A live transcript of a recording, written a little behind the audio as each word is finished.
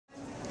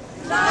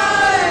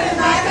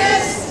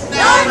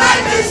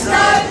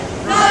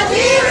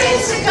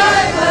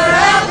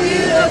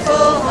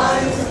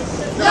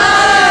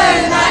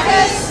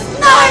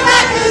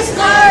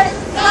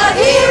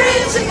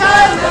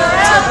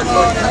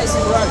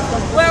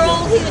We're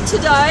all here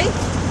today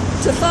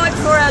to fight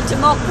for our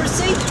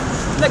democracy.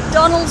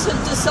 McDonald's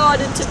have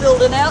decided to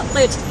build an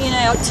outlet in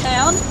our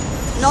town.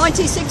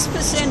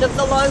 96% of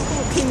the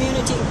local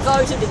community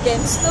voted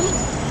against them.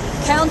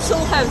 Council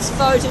has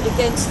voted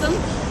against them.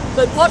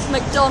 But what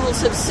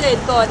McDonald's have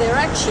said by their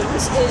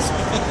actions is,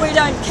 we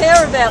don't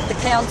care about the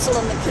council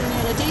and the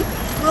community.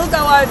 We'll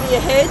go over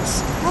your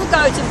heads, we'll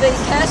go to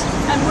VCAT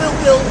and we'll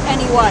build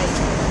anyway.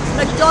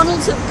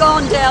 McDonald's have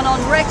gone down on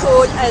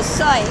record as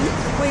saying,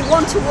 we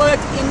want to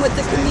work in with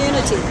the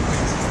community.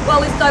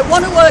 Well, if they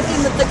want to work in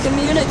with the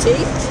community,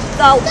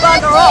 they'll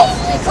bugger off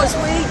because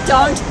we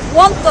don't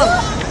want them.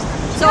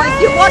 So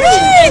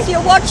if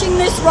you're watching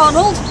this,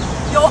 Ronald,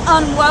 you're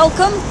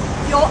unwelcome,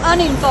 you're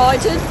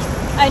uninvited,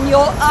 and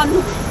you're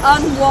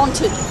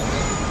unwanted.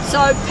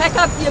 So pack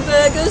up your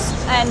burgers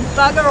and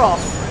bugger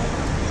off.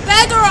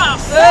 Bugger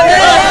off!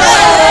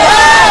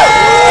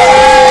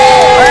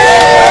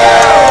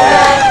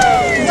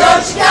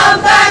 Don't you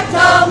come back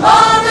no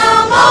more, no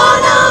more,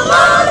 no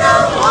more, no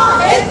more.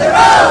 Hit the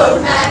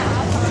road, Mac.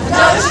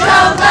 Don't you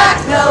come back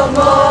no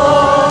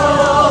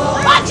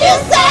more. What you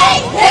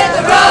say? Hit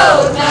the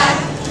road, Mac.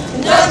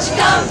 Don't you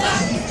come back.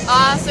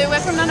 So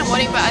we're from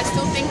Nunawading, but I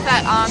still think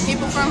that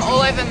people from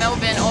all over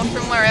Melbourne or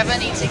from wherever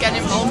need to get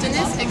involved in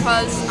this,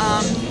 because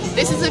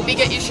this is a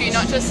bigger issue,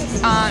 not just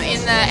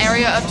in the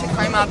area of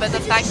Tecoma, but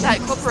the fact that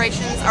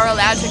corporations are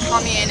allowed to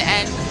come in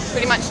and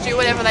pretty much do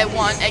whatever they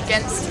want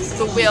against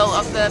the will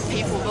of the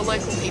people, the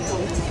local people.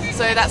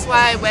 So that's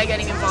why we're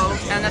getting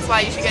involved, and that's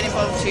why you should get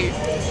involved too.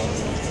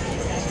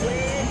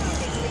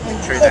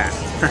 True that.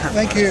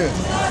 Thank you.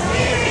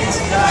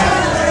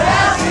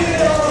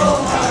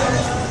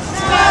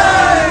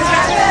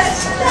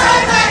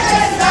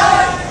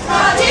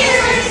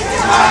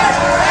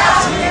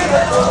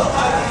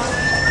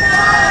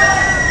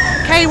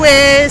 Okay,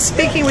 we're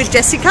speaking with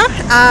Jessica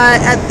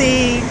at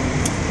the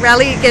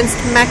rally against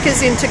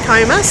Macca's in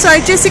Tecoma. So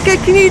Jessica,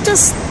 can you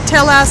just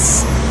tell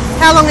us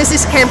how long has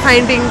this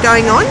campaign been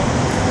going on?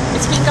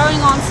 It's been going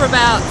on for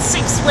about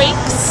 6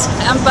 weeks,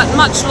 but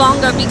much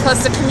longer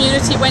because the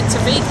community went to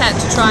VCAT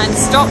to try and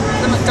stop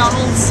the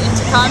McDonald's in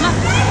Tecoma.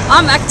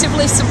 I'm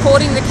actively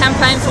supporting the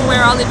campaign from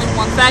where I live in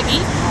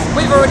Wonthaggi.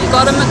 We've already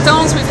got a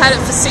McDonald's, we've had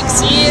it for 6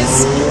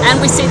 years,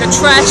 and we see the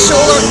trash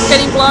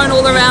getting blown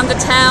all around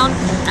the town,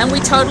 and we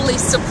totally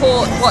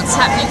support what's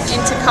happening in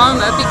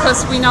Tecoma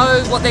because we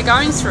know what they're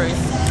going through.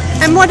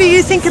 And what do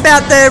you think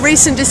about the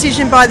recent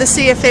decision by the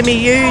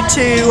CFMEU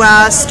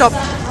to stop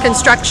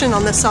construction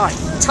on the site?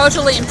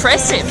 Totally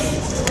impressive,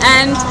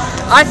 and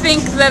I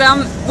think that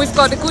we've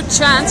got a good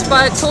chance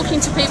by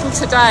talking to people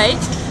today.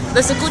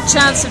 There's a good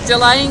chance of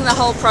delaying the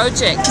whole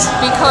project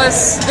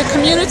because the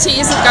community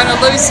isn't going to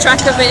lose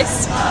track of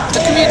this.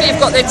 The community have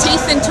got their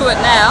teeth into it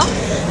now,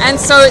 and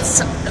so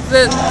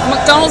the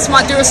McDonald's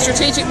might do a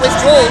strategic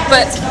withdrawal,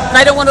 but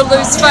they don't want to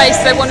lose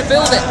face, they want to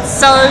build it.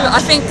 So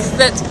I think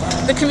that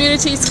the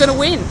community is going to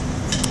win.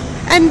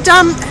 And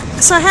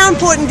so how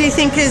important do you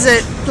think is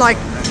it, like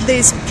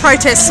these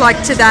protests like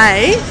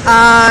today,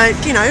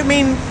 you know, I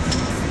mean,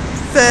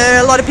 for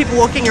a lot of people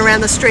walking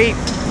around the street,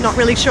 not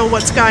really sure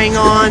what's going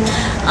on.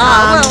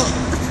 Well,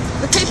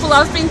 the people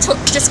I've been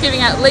just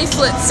giving out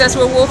leaflets as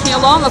we're walking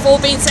along have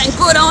all been saying,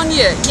 good on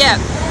you, yeah.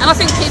 And I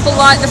think people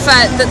like the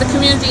fact that the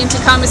community in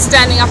Tecoma is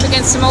standing up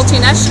against the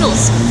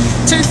multinationals.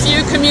 Too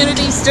few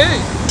communities do.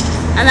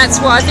 And that's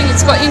why I think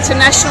it's got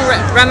international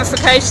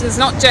ramifications,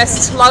 not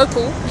just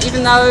local,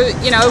 even though,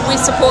 you know, we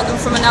support them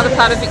from another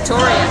part of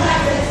Victoria.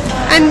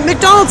 And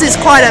McDonald's is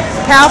quite a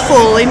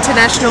powerful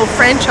international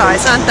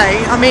franchise, aren't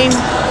they? I mean,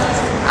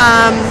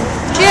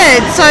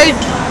 yeah, so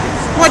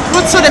what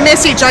sort of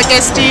message, I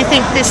guess, do you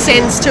think this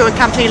sends to a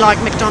company like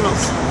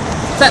McDonald's?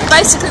 That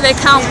basically they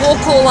can't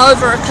walk all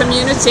over a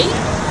community.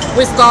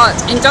 We've got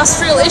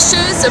industrial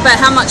issues about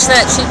how much they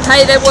actually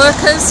pay their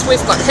workers. We've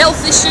got health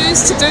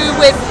issues to do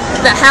with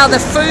how the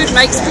food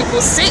makes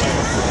people sick.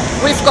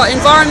 We've got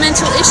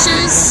environmental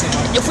issues.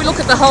 If we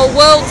look at the whole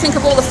world, think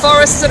of all the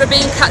forests that are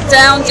being cut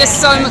down just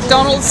so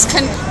McDonald's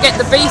can get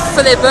the beef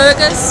for their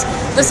burgers.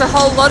 There's a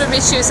whole lot of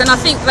issues, and I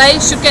think they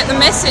should get the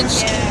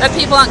message that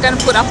people aren't going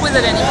to put up with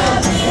it anymore.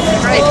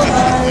 Great.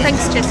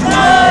 Thanks, Jessica.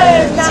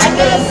 No, no,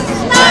 no,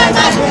 no,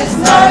 no, no,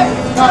 no,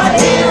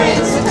 no,